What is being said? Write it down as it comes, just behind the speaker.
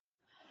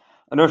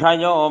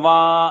ऋषयो वा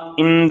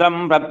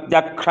इन्द्रम्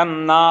प्रत्यक्षम्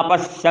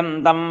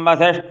नापश्यन्तम्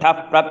वसिष्ठः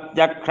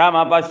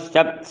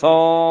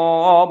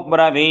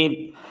प्रत्यक्षमपश्यत्सोऽब्रवीत्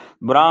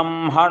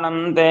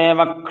ब्राह्मणम् ते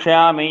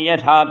वक्ष्यामि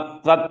यथा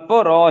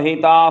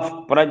त्वत्पुरोहिताः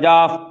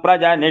प्रजाः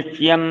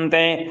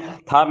प्रजनिष्यन्ते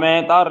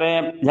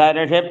थमेतरेभ्य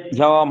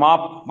ऋषिभ्यो मा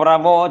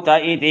प्रवोच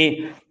इति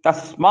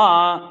तस्मा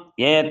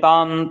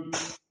एतान्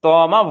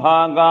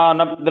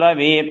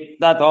स्तोमभागानब्रवीत्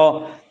ततो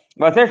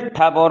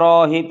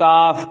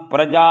वसिष्ठपुरोहिताः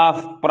प्रजाः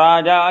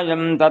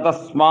प्राजायन्त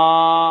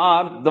तस्माद्वासिष्ठो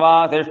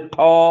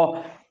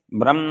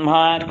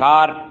ब्रह्मा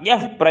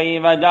कार्यः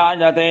प्रैव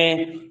जायते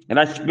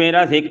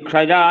रश्मिरसि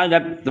क्षयाय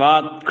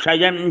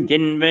त्वाक्षयम्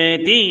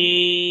चिन्वेति।